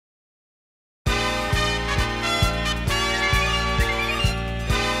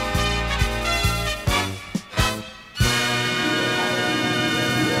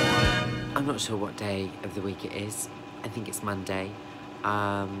not sure what day of the week it is. I think it's Monday.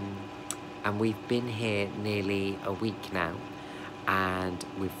 And we've been here nearly a week now and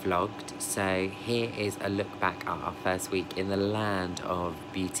we've vlogged. So here is a look back at our first week in the land of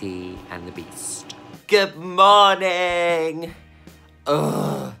Beauty and the Beast. Good morning!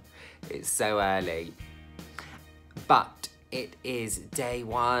 Ugh, it's so early. But it is day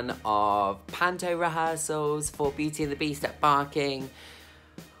one of panto rehearsals for Beauty and the Beast at Barking.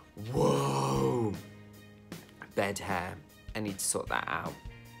 Whoa! Bed hair. I need to sort that out.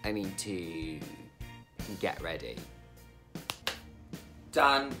 I need to get ready.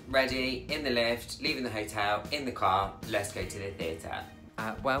 Done, ready, in the lift, leaving the hotel, in the car, let's go to the theatre.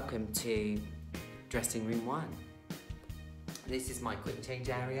 Welcome to dressing room 1. This is my quick change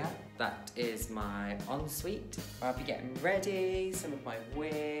area. That is my ensuite. I'll be getting ready, some of my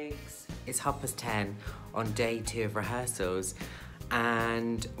wigs. It's 10:30 on day 2 of rehearsals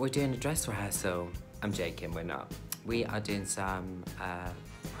and we're doing a dress rehearsal. I'm joking, we're not. We are doing some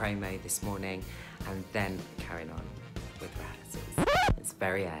promo this morning and then carrying on with rehearsals. It's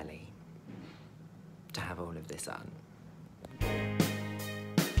very early to have all of this on.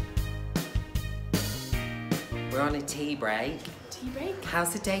 We're on a tea break. Tea break?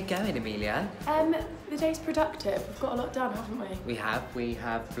 How's the day going, Amelia? The day's productive. We've got a lot done, haven't we? We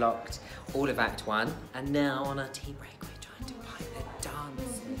have blocked all of Act 1 and now on our tea break we're trying to find the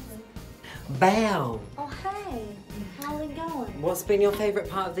dances. Belle! Oh, hey. How's it going? What's been your favourite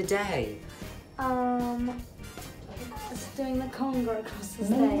part of the day? It's doing the conga across the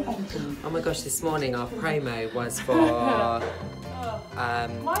stage. Oh my gosh, this morning our promo was for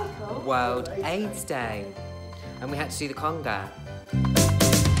World AIDS Day. And we had to do the conga.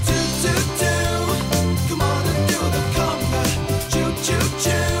 Come on and do the conga. Choo choo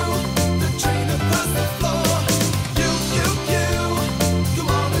choo. The train across the floor. Come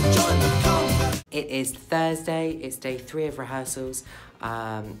on and join the conga. It is Thursday, it's day 3 of rehearsals.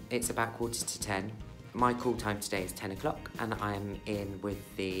 It's about 9:45. My call time today is 10 o'clock and I am in with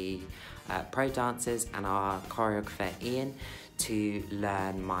the pro dancers and our choreographer Ian to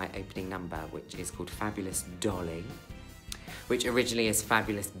learn my opening number, which is called Fabulous Dolly, which originally is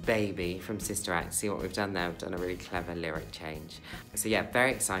Fabulous Baby from Sister Act. See what we've done there? We've done a really clever lyric change. So yeah,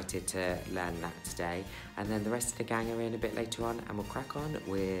 very excited to learn that today. And then the rest of the gang are in a bit later on and we'll crack on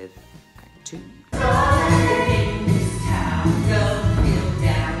with Act 2.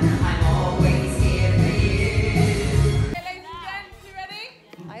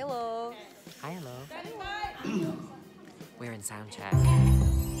 We're in sound check.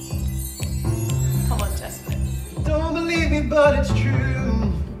 Come on, Jessica. Don't believe me, but it's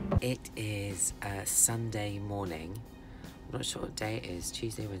true. It is a Sunday morning. I'm not sure what day it is.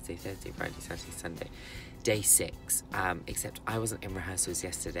 Tuesday, Wednesday, Thursday, Friday, Saturday, Sunday. Day 6. Except I wasn't in rehearsals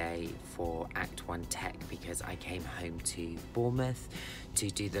yesterday for Act 1 Tech because I came home to Bournemouth to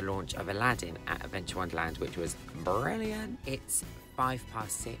do the launch of Aladdin at Adventure Wonderland, which was brilliant. It's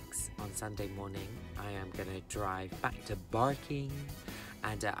 6:05 on Sunday morning. I am going to drive back to Barking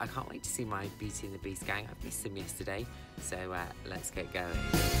and I can't wait to see my Beauty and the Beast gang. I've missed them yesterday, so let's get going.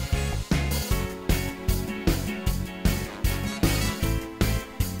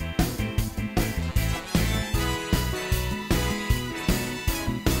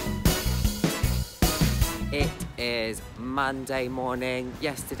 It is Monday morning.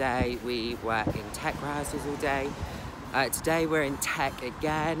 Yesterday we were in tech rehearsals all day. Today we're in tech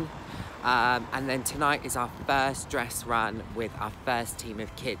again. And then tonight is our first dress run with our first team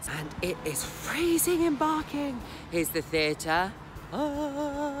of kids. And it is freezing in Barking. Here's the theatre.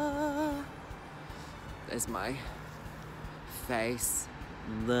 There's my face.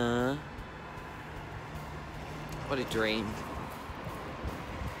 What a dream.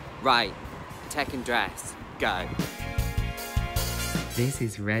 Right, tech and dress, go. This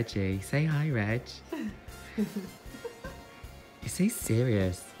is Reggie. Say hi, Reg. You're so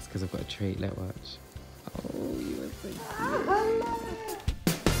serious. It's because I've got a treat. Let watch. Oh, you are so cute.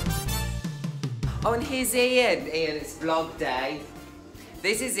 Oh, and here's Ian. Ian, it's vlog day.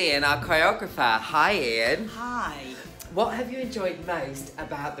 This is Ian, our choreographer. Hi, Ian. Hi. What have you enjoyed most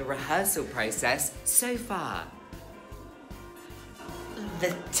about the rehearsal process so far?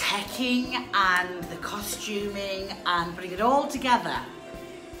 The teching and the costuming and putting it all together.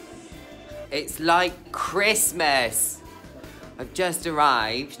 It's like Christmas. I've just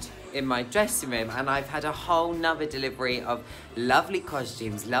arrived in my dressing room and I've had a whole nother delivery of lovely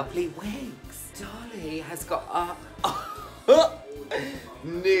costumes, lovely wigs. Dolly has got a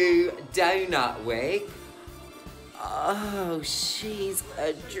new donut wig. Oh, she's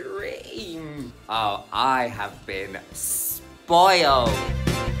a dream. Oh, I have been spoiled.